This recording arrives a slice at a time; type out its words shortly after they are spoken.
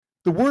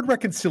The word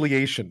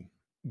reconciliation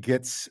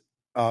gets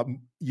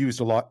used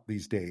a lot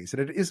these days,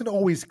 and it isn't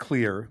always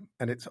clear.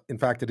 And in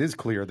fact, it is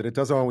clear that it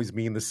doesn't always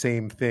mean the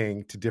same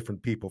thing to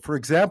different people. For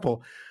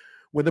example,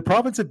 when the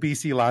province of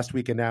BC last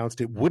week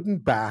announced it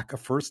wouldn't back a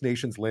First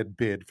Nations-led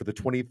bid for the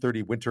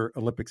 2030 Winter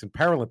Olympics and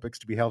Paralympics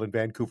to be held in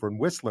Vancouver and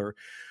Whistler,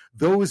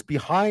 those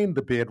behind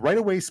the bid right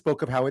away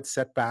spoke of how it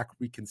set back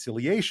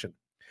reconciliation.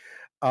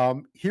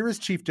 Here is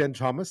Chief Jen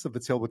Thomas of the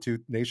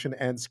Tsleil-Waututh Nation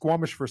and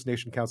Squamish First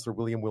Nation Councillor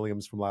William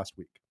Williams from last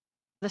week.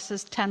 This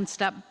is 10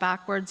 steps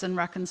backwards in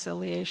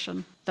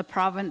reconciliation. The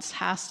province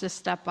has to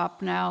step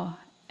up now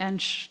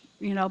and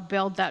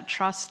build that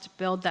trust,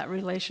 build that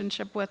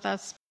relationship with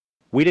us.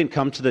 We didn't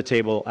come to the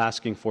table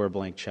asking for a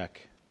blank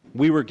check.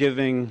 We were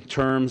giving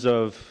terms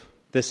of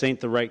this ain't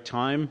the right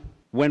time.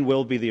 When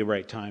will be the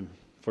right time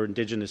for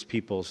Indigenous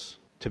peoples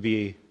to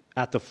be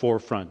at the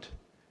forefront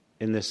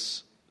in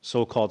this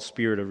so-called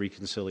spirit of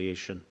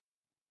reconciliation?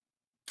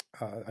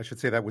 I should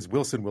say that was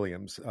Wilson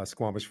Williams,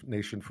 Squamish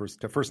Nation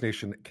First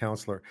Nation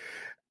councillor.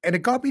 And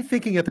it got me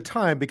thinking at the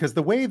time, because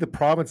the way the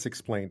province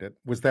explained it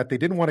was that they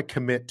didn't want to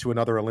commit to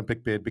another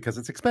Olympic bid because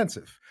it's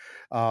expensive.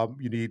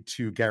 You need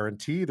to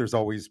guarantee, there's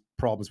always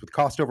problems with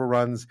cost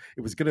overruns.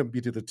 It was going to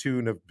be to the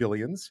tune of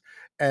billions,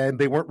 and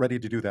they weren't ready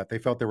to do that. They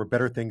felt there were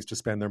better things to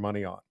spend their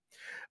money on.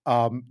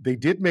 They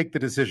did make the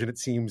decision, it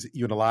seems,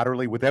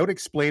 unilaterally without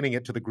explaining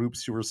it to the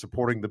groups who were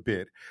supporting the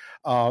bid.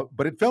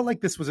 But it felt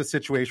like this was a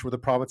situation where the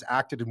province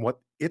acted in what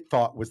it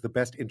thought was the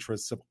best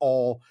interests of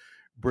all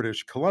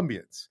British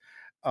Columbians.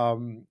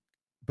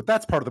 But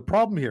that's part of the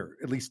problem here.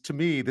 At least to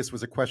me, this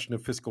was a question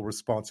of fiscal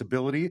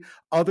responsibility.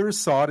 Others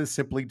saw it as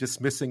simply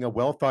dismissing a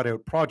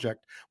well-thought-out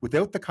project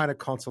without the kind of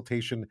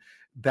consultation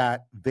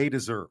that they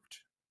deserved.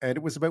 And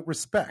it was about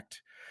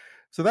respect.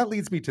 So that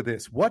leads me to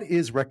this. What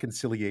is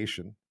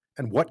reconciliation,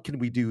 and what can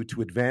we do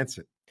to advance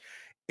it?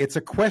 It's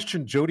a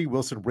question Jody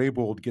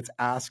Wilson-Raybould gets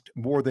asked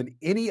more than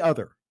any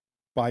other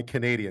by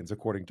Canadians,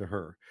 according to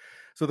her.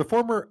 So the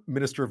former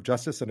Minister of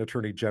Justice and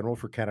Attorney General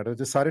for Canada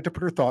decided to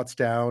put her thoughts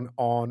down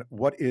on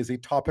what is a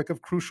topic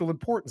of crucial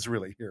importance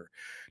really here,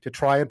 to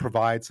try and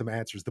provide some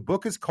answers. The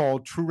book is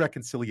called True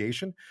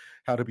Reconciliation,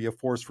 How to Be a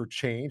Force for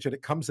Change, and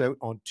it comes out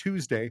on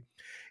Tuesday.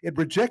 It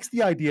rejects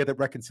the idea that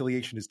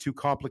reconciliation is too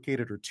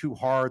complicated or too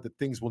hard, that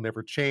things will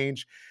never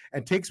change,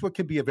 and takes what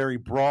can be a very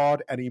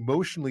broad and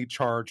emotionally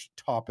charged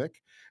topic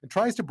and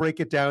tries to break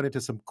it down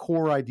into some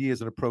core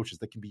ideas and approaches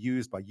that can be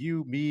used by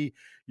you, me,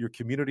 your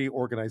community,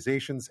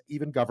 organizations,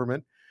 even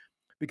government.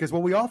 Because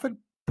while we often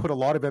put a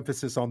lot of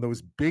emphasis on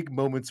those big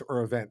moments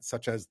or events,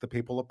 such as the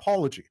papal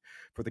apology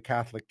for the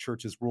Catholic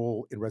Church's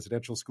role in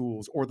residential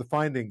schools, or the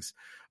findings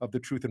of the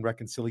Truth and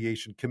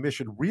Reconciliation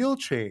Commission, real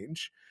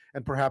change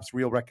and perhaps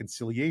real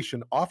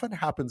reconciliation often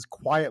happens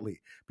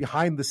quietly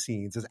behind the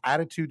scenes as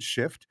attitudes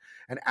shift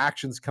and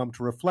actions come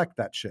to reflect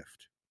that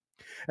shift.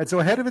 And so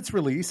ahead of its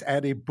release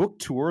and a book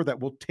tour that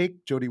will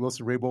take Jody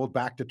Wilson-Raybould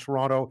back to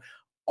Toronto,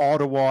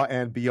 Ottawa,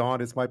 and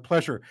beyond, it's my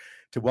pleasure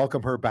to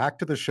welcome her back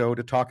to the show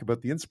to talk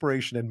about the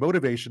inspiration and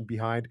motivation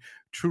behind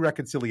True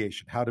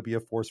Reconciliation, How to Be a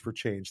Force for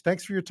Change.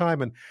 Thanks for your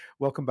time and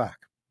welcome back.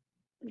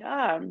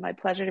 My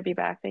pleasure to be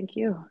back. Thank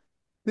you.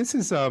 This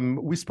is,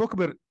 we spoke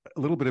about a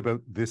little bit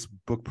about this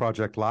book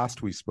project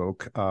last we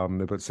spoke,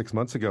 about 6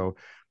 months ago.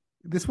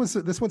 This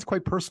one's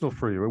quite personal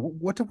for you.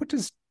 What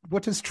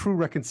does True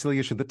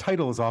Reconciliation? The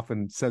title is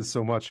often says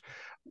so much.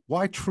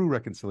 Why True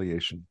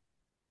Reconciliation?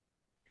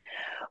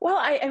 Well,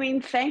 I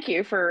mean, thank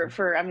you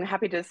for. I'm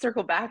happy to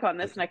circle back on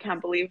this, and I can't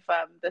believe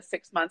the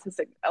 6 months has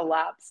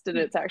elapsed, and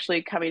it's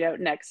actually coming out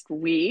next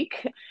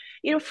week.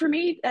 For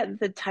me,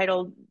 the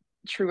title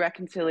True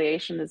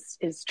Reconciliation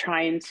is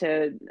trying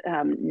to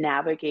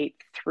navigate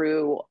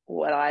through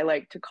what I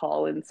like to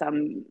call, in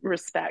some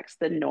respects,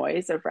 the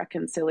noise of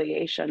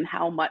reconciliation.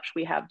 How much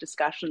we have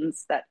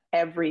discussions that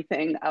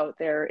everything out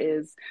there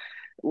is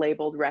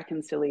labeled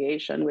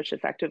reconciliation, which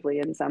effectively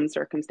in some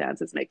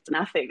circumstances makes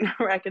nothing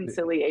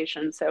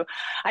reconciliation. So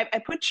I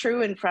put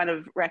true in front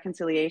of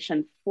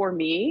reconciliation. For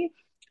me,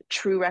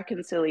 true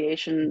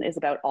reconciliation is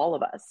about all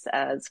of us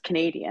as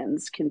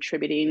Canadians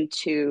contributing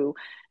to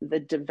the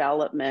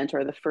development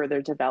or the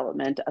further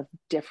development of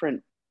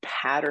different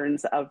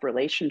patterns of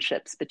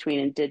relationships between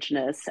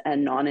Indigenous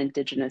and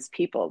non-Indigenous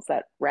peoples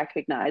that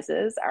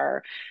recognizes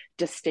our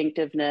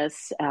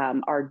distinctiveness,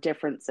 our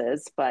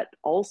differences, but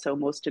also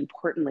most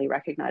importantly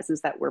recognizes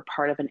that we're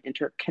part of an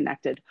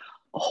interconnected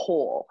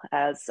whole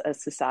as a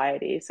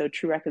society. So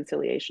true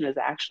reconciliation is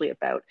actually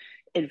about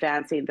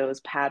advancing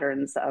those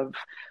patterns of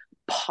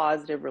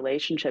positive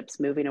relationships,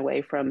 moving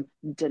away from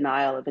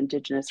denial of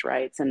Indigenous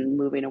rights and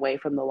moving away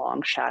from the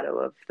long shadow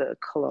of the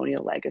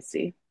colonial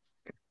legacy.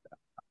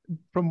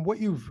 From what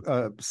you've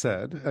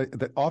said,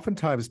 that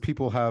oftentimes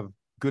people have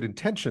good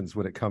intentions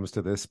when it comes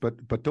to this,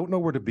 but don't know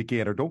where to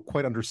begin or don't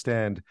quite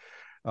understand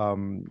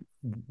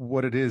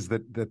what it is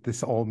that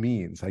this all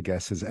means, I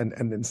guess,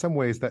 and in some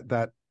ways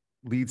that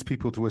leads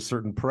people to a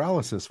certain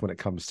paralysis when it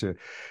comes to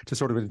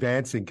sort of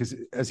advancing. Because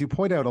as you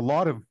point out, a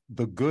lot of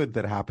the good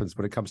that happens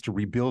when it comes to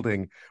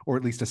rebuilding or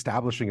at least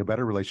establishing a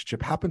better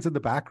relationship happens in the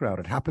background.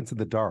 It happens in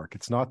the dark.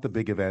 It's not the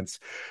big events.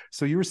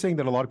 So you were saying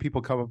that a lot of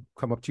people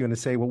come up to you and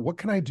say, well, what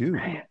can I do?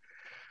 Right.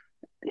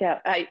 Yeah,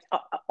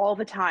 all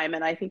the time.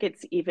 And I think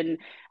it's even,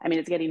 I mean,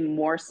 it's getting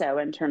more so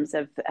in terms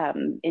of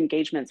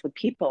engagements with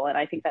people. And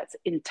I think that's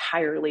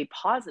entirely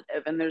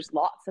positive. And there's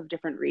lots of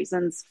different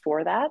reasons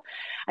for that.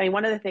 I mean,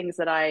 one of the things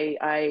that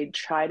I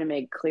try to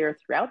make clear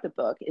throughout the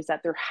book is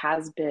that there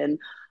has been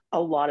a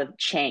lot of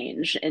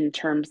change in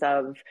terms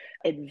of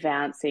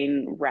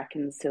advancing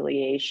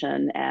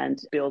reconciliation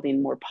and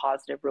building more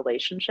positive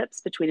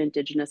relationships between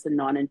Indigenous and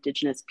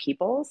non-Indigenous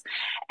peoples.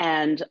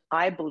 And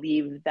I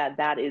believe that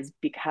that is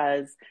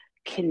because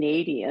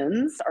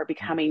Canadians are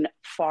becoming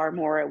far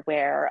more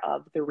aware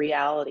of the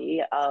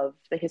reality of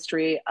the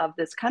history of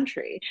this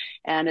country.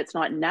 And it's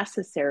not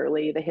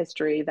necessarily the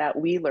history that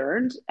we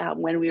learned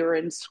when we were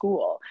in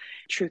school.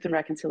 Truth and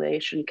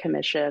Reconciliation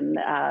Commission,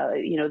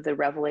 the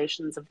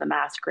revelations of the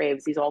mass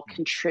graves, these all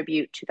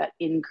contribute to that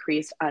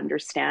increased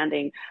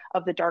understanding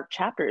of the dark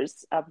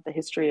chapters of the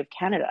history of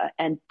Canada.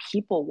 And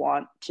people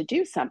want to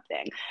do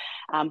something.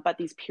 But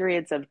these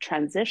periods of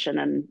transition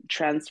and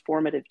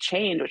transformative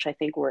change, which I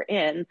think we're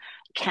in,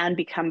 can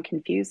become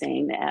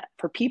confusing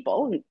for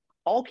people,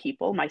 all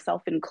people,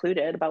 myself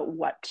included, about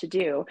what to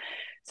do.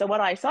 So what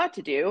I sought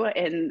to do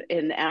in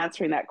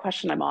answering that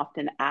question I'm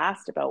often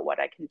asked about what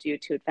I can do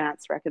to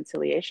advance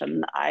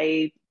reconciliation,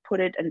 I put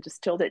it and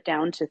distilled it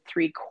down to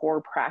 3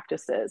 core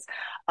practices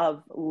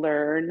of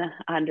learn,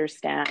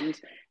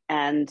 understand,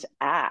 and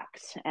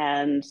act.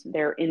 And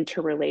they're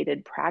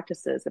interrelated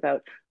practices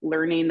about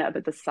learning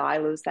about the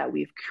silos that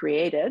we've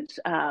created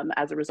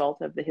as a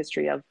result of the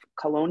history of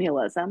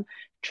colonialism,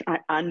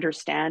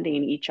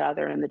 understanding each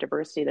other and the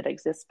diversity that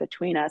exists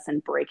between us,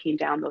 and breaking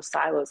down those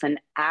silos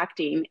and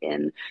acting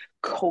in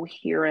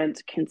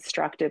coherent,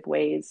 constructive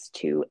ways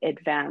to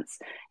advance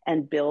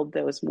and build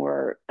those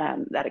more,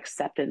 that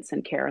acceptance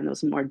and care and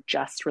those more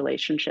just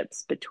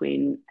relationships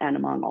between and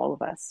among all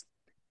of us.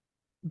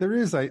 There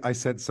is, I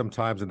said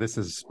sometimes, and this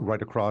is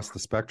right across the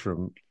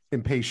spectrum,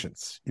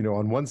 impatience.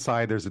 On one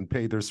side,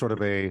 there's sort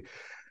of a,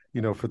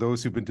 for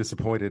those who've been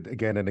disappointed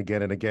again and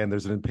again and again,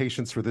 there's an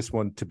impatience for this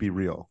one to be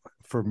real.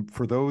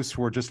 For those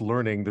who are just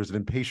learning, there's an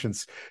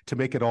impatience to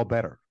make it all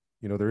better.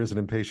 There is an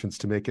impatience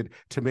to make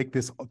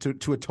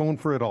to atone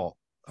for it all.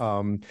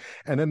 And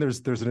then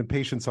there's an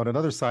impatience on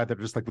another side that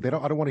are just like, I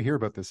don't want to hear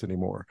about this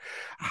anymore.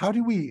 How do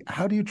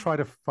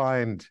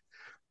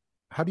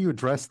you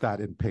address that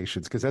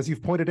impatience? Because as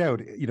you've pointed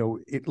out,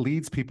 it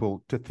leads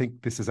people to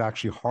think this is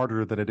actually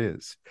harder than it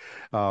is.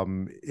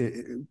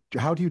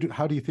 How do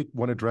you think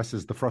one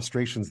addresses the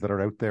frustrations that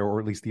are out there, or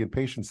at least the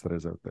impatience that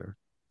is out there?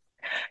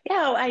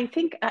 Yeah,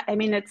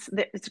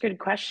 it's a good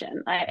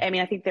question.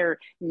 I think there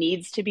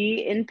needs to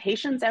be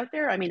impatience out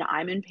there.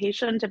 I'm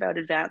impatient about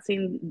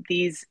advancing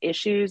these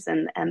issues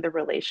and the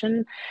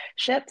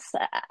relationships.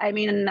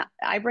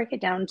 I break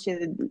it down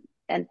to,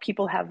 and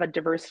people have a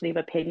diversity of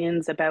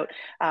opinions about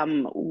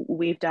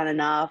we've done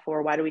enough,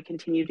 or why do we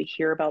continue to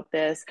hear about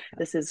this?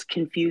 This is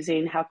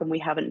confusing. How come we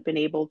haven't been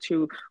able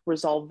to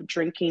resolve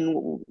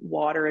drinking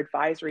water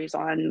advisories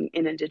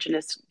in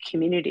Indigenous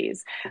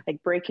communities?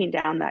 Like breaking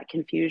down that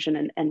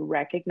confusion and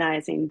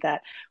recognizing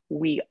that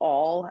we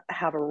all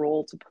have a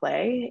role to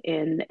play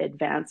in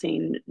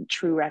advancing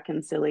true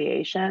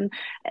reconciliation,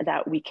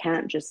 that we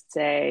can't just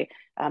say,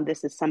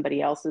 this is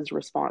somebody else's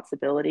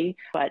responsibility.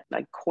 But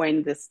I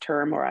coined this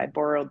term, or I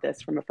borrowed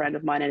this from a friend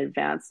of mine and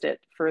advanced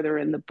it further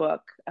in the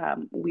book.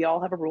 We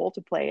all have a role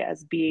to play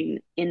as being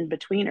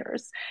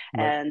in-betweeners,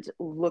 right, and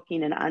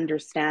looking and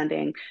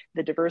understanding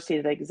the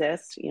diversity that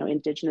exists,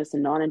 Indigenous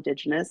and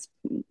non-Indigenous,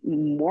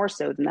 more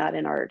so than that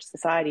in our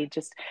society,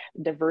 just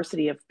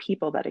diversity of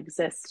people that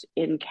exist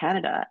in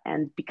Canada,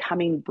 and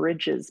becoming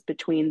bridges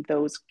between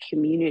those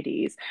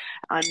communities,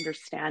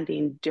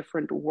 understanding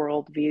different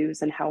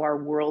worldviews and how our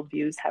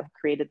worldviews have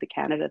created the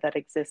Canada that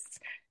exists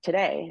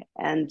today.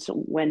 And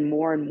when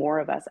more and more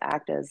of us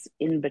act as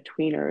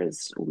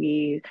in-betweeners,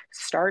 we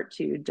start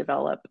to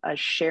develop a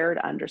shared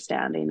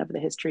understanding of the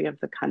history of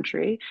the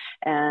country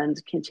and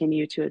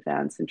continue to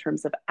advance in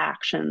terms of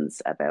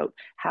actions about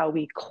how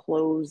we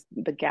close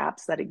the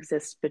gaps that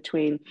exist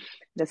between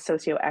the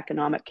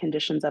socioeconomic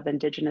conditions of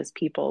Indigenous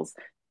peoples.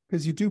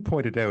 Because you do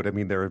point it out,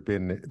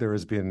 there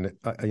has been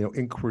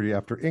inquiry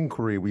after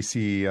inquiry. We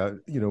see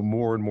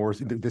more and more.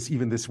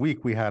 Even this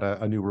week, we had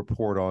a new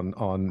report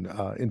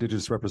on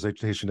Indigenous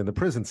representation in the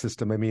prison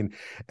system. And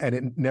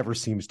it never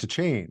seems to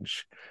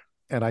change.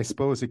 And I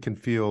suppose it can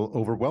feel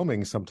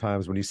overwhelming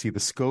sometimes when you see the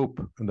scope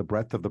and the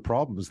breadth of the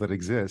problems that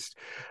exist.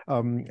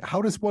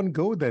 How does one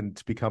go then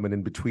to become an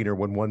in-betweener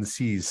when one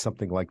sees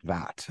something like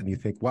that, and you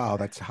think, wow,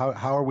 that's how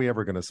are we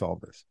ever going to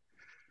solve this?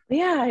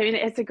 Yeah, I mean,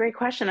 it's a great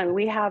question. I mean,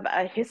 we have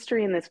a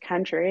history in this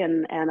country,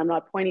 and I'm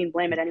not pointing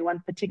blame at any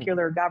one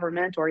particular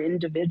government or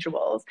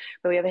individuals,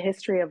 but we have a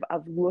history of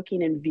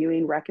looking and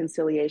viewing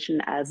reconciliation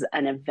as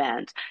an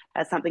event,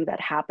 as something that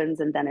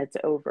happens and then it's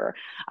over.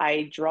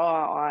 I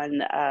draw on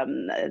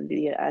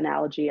the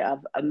analogy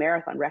of a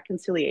marathon.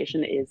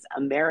 Reconciliation is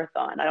a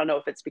marathon. I don't know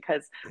if it's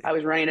because I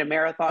was running a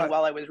marathon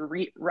while I was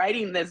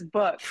writing this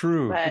book.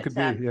 True, But it could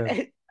be,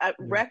 yeah.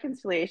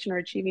 reconciliation or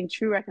achieving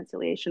true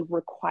reconciliation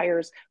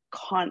requires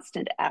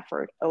constant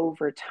effort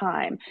over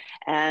time.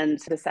 And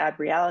the sad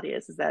reality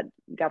is that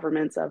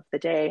governments of the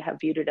day have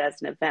viewed it as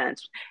an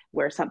event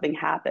where something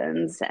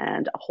happens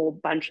and a whole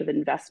bunch of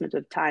investment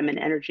of time and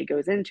energy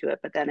goes into it,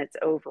 but then it's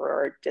over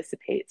or it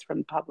dissipates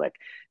from public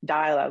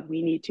dialogue.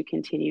 We need to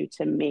continue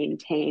to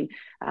maintain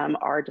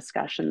our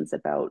discussions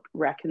about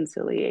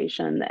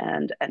reconciliation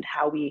and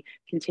how we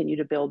continue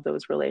to build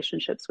those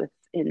relationships with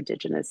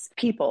Indigenous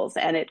peoples.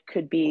 And it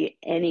could be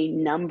any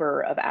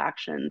number of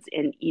actions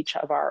in each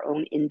of our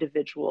own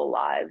individual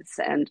lives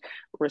and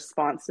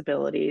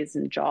responsibilities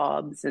and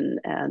jobs and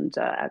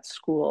at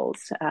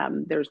schools.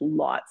 There's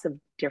lots of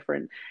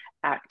different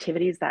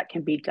activities that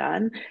can be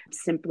done.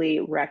 Simply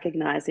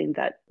recognizing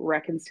that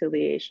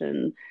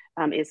reconciliation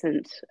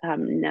isn't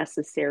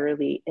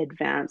necessarily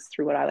advanced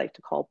through what I like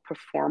to call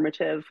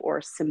performative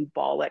or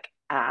symbolic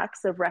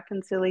acts of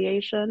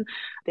reconciliation.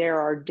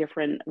 There are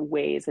different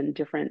ways and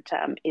different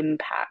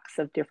impacts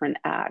of different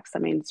acts. I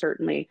mean,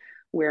 certainly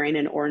wearing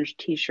an orange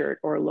t-shirt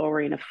or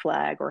lowering a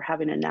flag or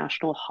having a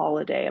national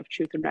holiday of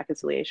truth and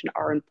reconciliation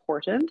are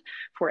important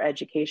for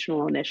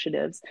educational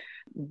initiatives,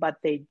 but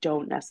they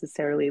don't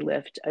necessarily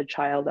lift a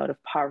child out of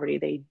poverty.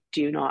 They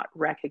do not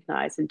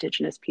recognize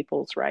Indigenous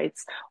peoples'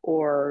 rights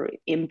or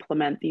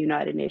implement the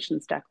United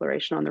Nations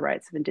Declaration on the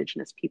Rights of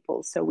Indigenous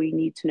Peoples. So we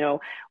need to know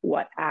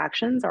what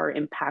actions are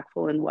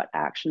impactful and what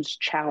actions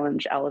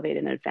challenge, elevate,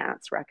 and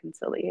advance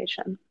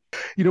reconciliation.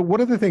 You know,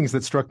 one of the things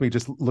that struck me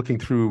just looking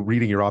through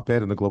reading your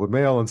op-ed in the Globe and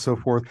Mail and so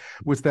forth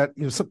was that,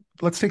 you know,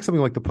 let's take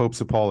something like the Pope's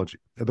apology,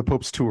 the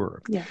Pope's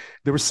tour. Yeah.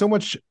 There was so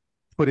much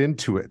put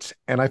into it.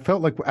 And I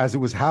felt like as it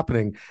was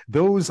happening,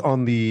 those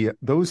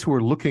who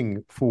were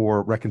looking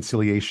for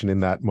reconciliation in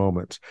that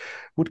moment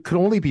could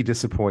only be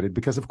disappointed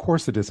because of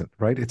course it isn't,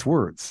 right? It's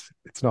words,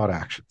 it's not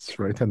actions,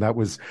 right? And that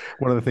was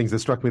one of the things that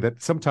struck me,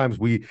 that sometimes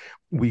we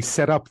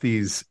set up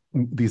these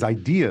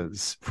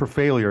ideas for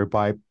failure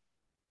by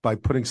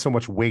putting so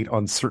much weight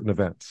on certain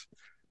events.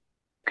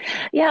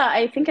 Yeah,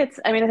 I think it's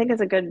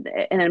a good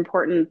and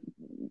important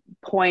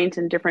point,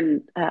 and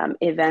different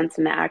events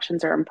and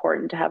actions are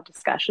important to have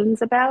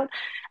discussions about.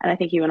 And I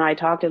think you and I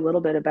talked a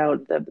little bit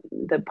about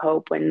the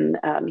Pope when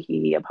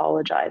he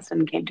apologized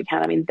and came to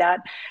Canada. I mean, that,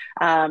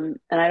 and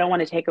I don't want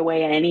to take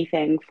away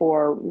anything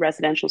for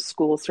residential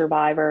school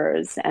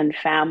survivors and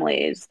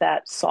families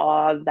that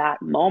saw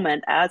that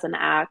moment as an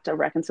act of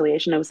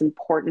reconciliation. It was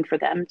important for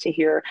them to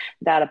hear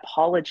that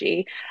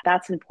apology.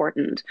 That's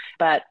important.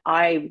 But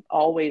I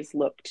always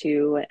look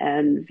to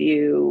and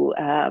view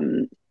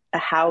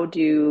how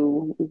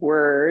do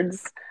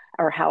words,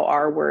 or how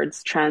are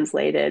words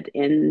translated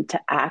into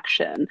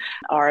action?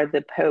 Are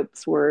the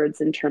Pope's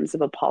words in terms of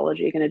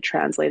apology going to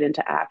translate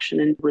into action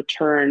and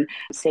return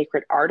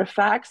sacred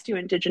artifacts to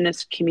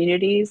Indigenous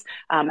communities?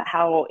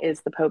 How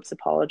is the Pope's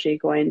apology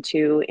going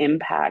to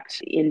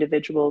impact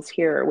individuals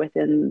here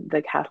within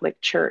the Catholic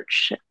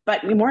Church?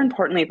 But more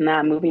importantly than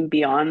that, moving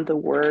beyond the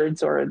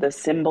words or the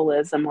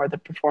symbolism or the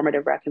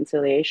performative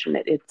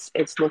reconciliation,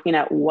 it's looking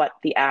at what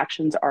the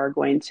actions are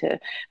going to,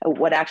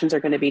 what actions are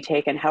going to be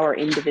taken, how are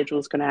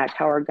individuals going to act,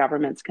 how are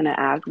governments going to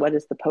act, what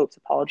is the Pope's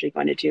apology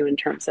going to do in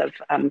terms of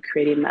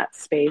creating that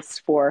space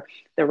for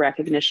the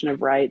recognition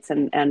of rights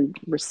and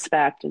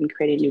respect, and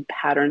creating new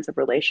patterns of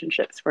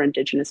relationships for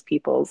Indigenous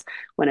peoples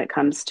when it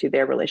comes to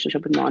their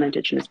relationship with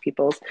non-Indigenous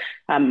peoples.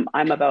 I'm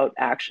about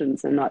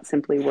actions and not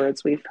simply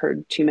words. We've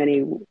heard too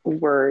many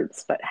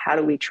words, but how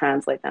do we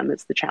translate them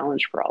is the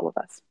challenge for all of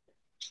us.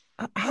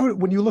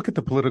 When you look at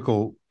the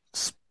political,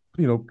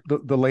 you know,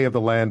 the lay of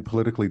the land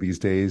politically these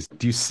days,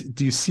 do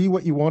you see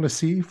what you want to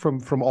see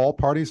from all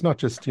parties, not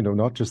just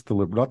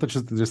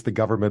the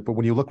government, but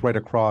when you look right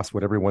across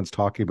what everyone's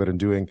talking about and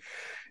doing,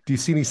 do you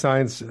see any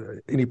signs,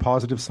 any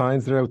positive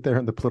signs that are out there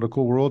in the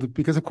political world?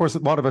 Because of course, a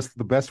lot of us,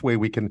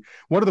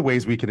 one of the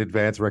ways we can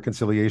advance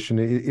reconciliation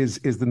is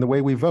in the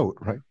way we vote,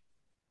 right?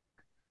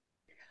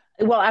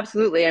 Well,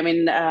 absolutely. I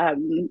mean,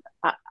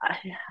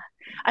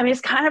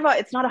 it's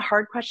it's not a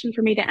hard question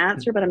for me to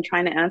answer, but I'm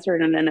trying to answer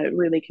it in a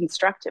really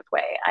constructive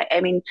way.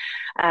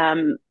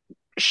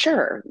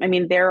 Sure. I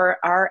mean, there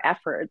are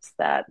efforts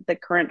that the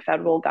current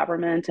federal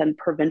government and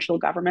provincial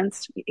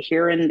governments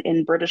here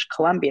in British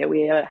Columbia,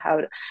 we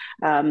have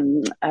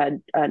an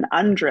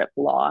UNDRIP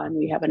law, and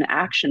we have an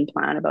action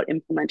plan about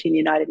implementing the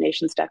United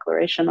Nations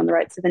Declaration on the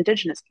Rights of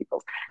Indigenous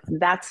Peoples.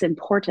 That's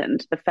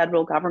important. The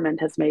federal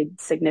government has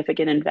made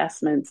significant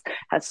investments,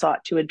 has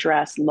sought to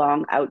address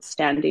long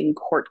outstanding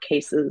court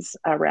cases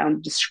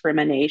around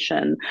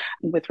discrimination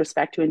with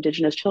respect to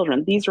Indigenous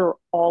children. These are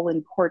all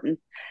important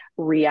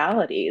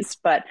realities.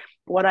 But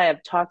what I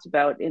have talked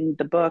about in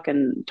the book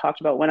and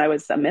talked about when I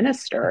was a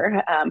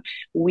minister,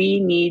 we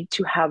need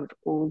to have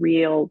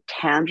real,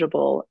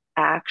 tangible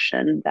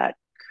action that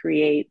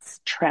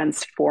creates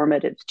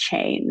transformative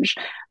change.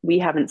 We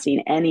haven't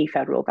seen any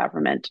federal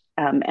government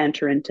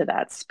enter into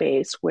that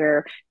space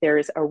where there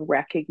is a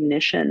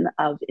recognition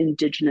of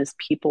Indigenous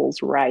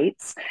people's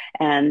rights,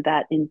 and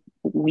that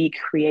we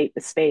create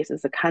the space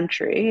as a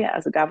country,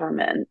 as a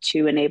government,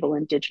 to enable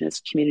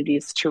Indigenous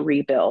communities to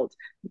rebuild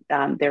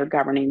their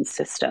governing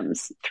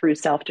systems through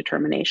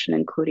self-determination,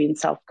 including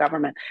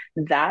self-government.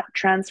 That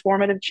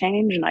transformative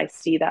change, and I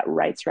see that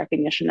rights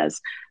recognition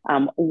as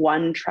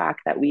one track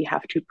that we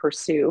have to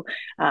pursue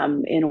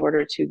in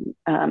order to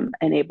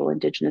enable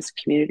Indigenous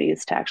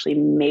communities to actually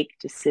make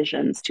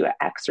decisions to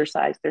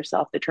exercise their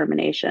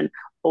self-determination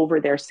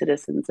over their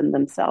citizens and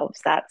themselves.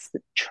 That's the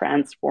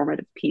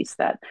transformative piece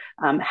that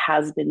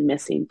has been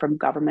missing from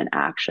government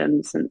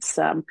action since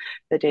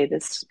the day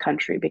this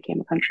country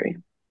became a country.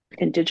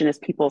 Indigenous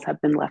peoples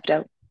have been left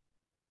out.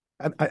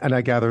 And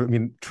I gather, I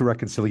mean, true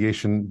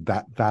reconciliation,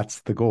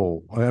 that's the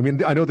goal. I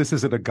mean, I know this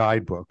isn't a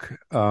guidebook,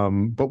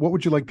 but what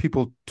would you like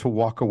people to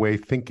walk away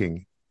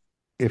thinking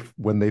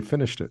when they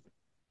finished it?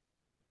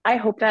 I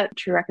hope that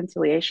true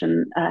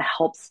reconciliation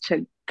helps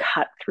to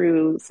cut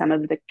through some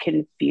of the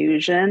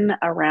confusion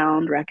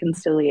around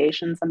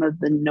reconciliation, some of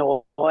the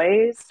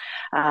noise.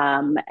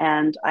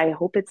 And I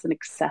hope it's an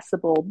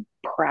accessible,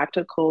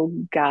 practical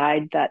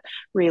guide that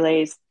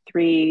relays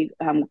 3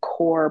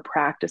 core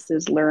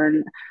practices: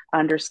 learn,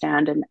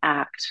 understand, and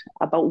act,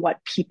 about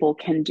what people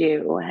can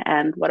do.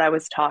 And what I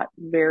was taught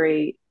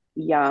when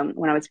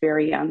I was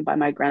very young by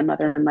my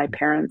grandmother and my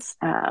parents,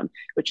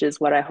 which is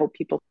what I hope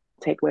people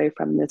take away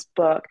from this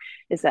book,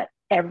 is that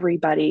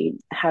everybody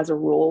has a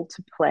role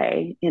to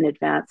play in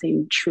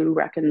advancing true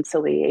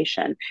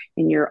reconciliation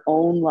in your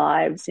own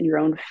lives, in your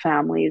own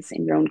families,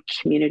 in your own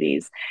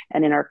communities,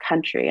 and in our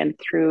country. And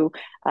through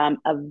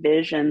a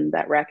vision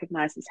that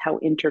recognizes how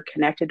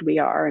interconnected we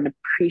are and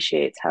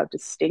appreciates how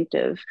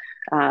distinctive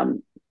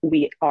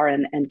we are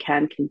and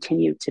can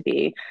continue to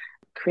be,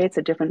 creates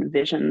a different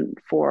vision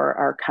for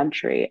our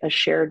country, a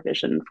shared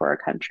vision for our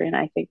country. And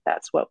I think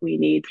that's what we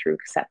need through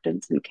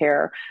acceptance and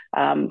care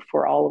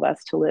for all of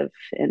us to live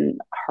in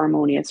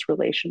harmonious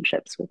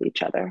relationships with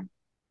each other.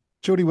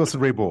 Jody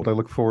Wilson-Raybould, I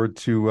look forward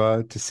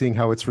to seeing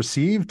how it's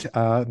received.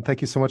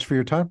 Thank you so much for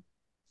your time.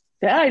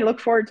 Yeah, I look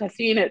forward to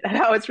seeing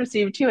how it's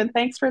received too. And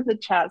thanks for the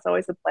chat. It's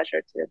always a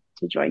pleasure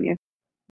to join you.